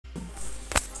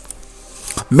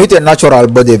Meet a natural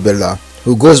bodybuilder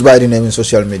who goes by the name in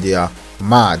social media,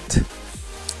 Matt.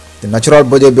 The natural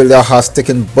bodybuilder has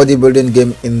taken bodybuilding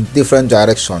game in different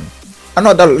direction.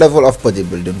 Another level of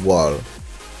bodybuilding world.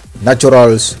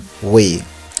 Natural's way.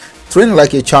 Train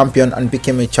like a champion and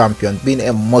become a champion, being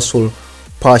a muscle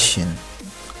passion,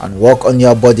 and work on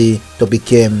your body to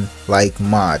become like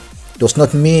Matt. Does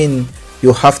not mean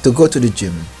you have to go to the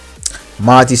gym.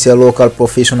 Matt is a local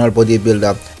professional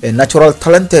bodybuilder, a natural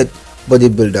talented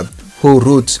bodybuilder who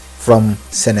roots from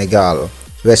Senegal,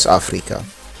 West Africa.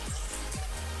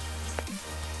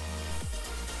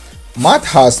 Matt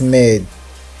has made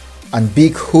a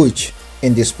big huge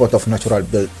in the sport of natural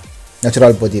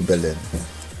bodybuilding,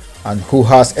 and who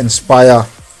has inspired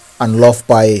and loved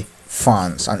by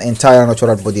fans and entire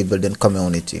natural bodybuilding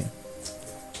community.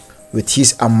 With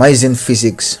his amazing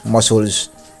physics, muscles,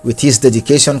 with his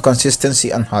dedication, consistency,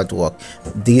 and hard work,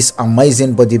 this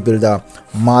amazing bodybuilder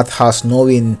Matt has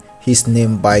known his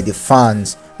name by the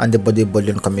fans and the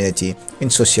bodybuilding community in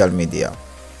social media.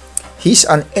 He's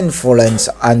an influence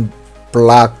and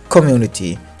black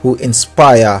community who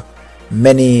inspire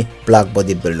many black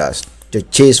bodybuilders to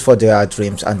chase for their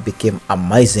dreams and become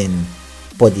amazing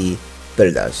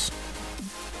bodybuilders.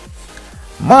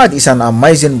 Matt is an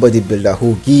amazing bodybuilder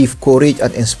who gives courage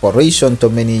and inspiration to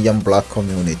many young black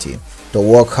community to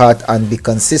work hard and be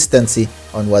consistency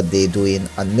on what they're doing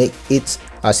and make it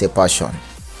as a passion.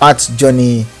 Matt's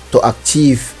journey to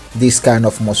achieve this kind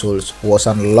of muscles was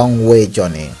a long way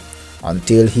journey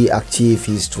until he achieved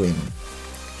his dream.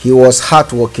 He was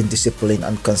hardworking, discipline,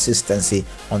 and consistency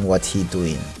on what he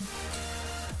doing.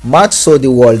 Matt showed the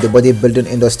world, the bodybuilding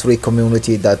industry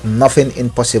community, that nothing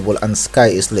impossible and sky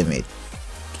is limit.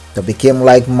 To become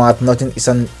like Matt, nothing is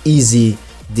an easy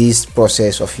this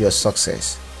process of your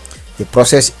success. The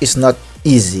process is not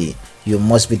easy. You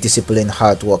must be disciplined,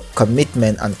 hard work,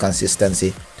 commitment, and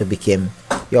consistency to become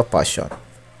your passion.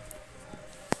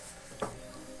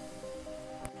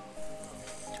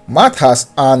 Matt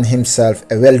has earned himself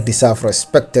a well-deserved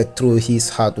respect through his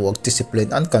hard work,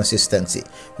 discipline, and consistency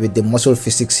with the muscle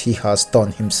physics he has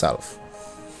done himself.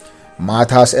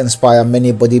 Matt has inspired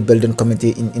many bodybuilding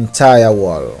community in entire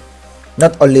world,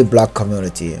 not only black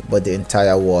community but the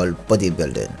entire world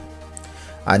bodybuilding,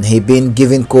 and he been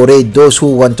giving courage those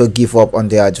who want to give up on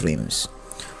their dreams.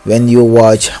 When you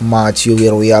watch Matt, you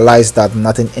will realize that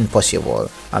nothing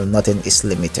impossible and nothing is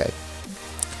limited.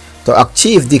 To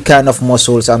achieve the kind of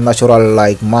muscles and natural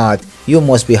like Matt, you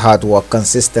must be hard work,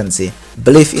 consistency,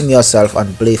 believe in yourself,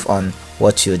 and believe on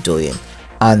what you're doing,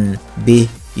 and be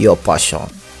your passion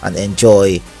and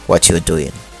enjoy what you're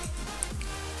doing.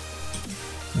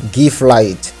 Give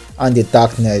light and the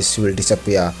darkness will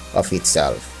disappear of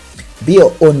itself. Be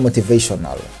your own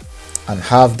motivational and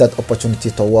have that opportunity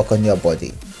to work on your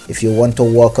body. If you want to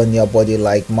work on your body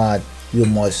like Matt, you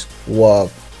must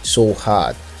work so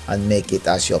hard and make it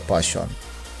as your passion.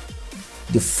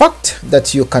 The fact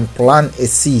that you can plant a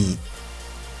seed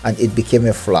and it became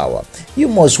a flower, you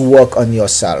must work on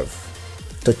yourself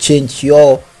to change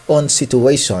your own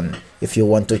situation if you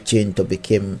want to change to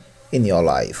become in your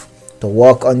life, to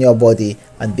work on your body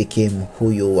and become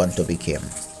who you want to become.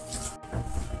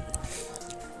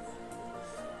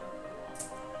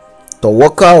 To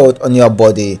work out on your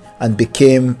body and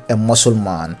become a muscle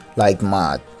man like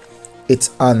Matt, it's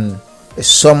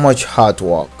so much hard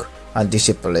work and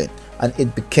discipline, and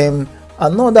it became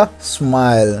another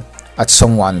smile at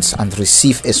someone's and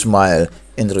receive a smile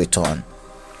in return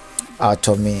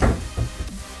to me.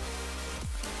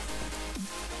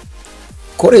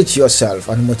 Encourage yourself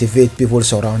and motivate people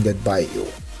surrounded by you.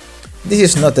 This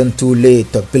is not too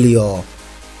late to build your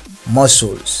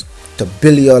muscles, to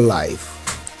build your life,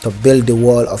 to build the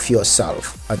world of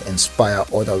yourself and inspire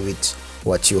others with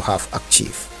what you have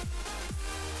achieved.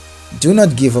 Do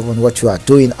not give up on what you are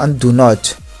doing, and do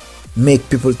not make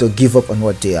people to give up on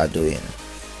what they are doing.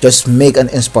 Just make an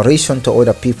inspiration to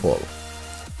other people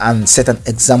and set an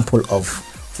example of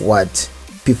what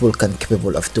people can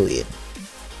capable of doing.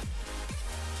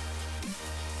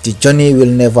 The journey will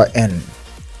never end,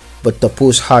 but the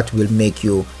push hard will make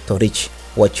you to reach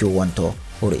what you want to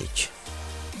reach.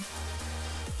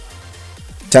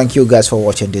 Thank you guys for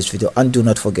watching this video, and do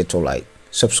not forget to like,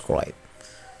 subscribe,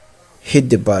 hit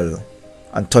the bell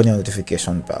and turn your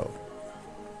notification bell,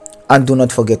 and do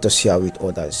not forget to share with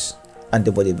others and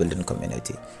the bodybuilding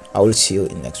community. I will see you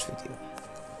in next video.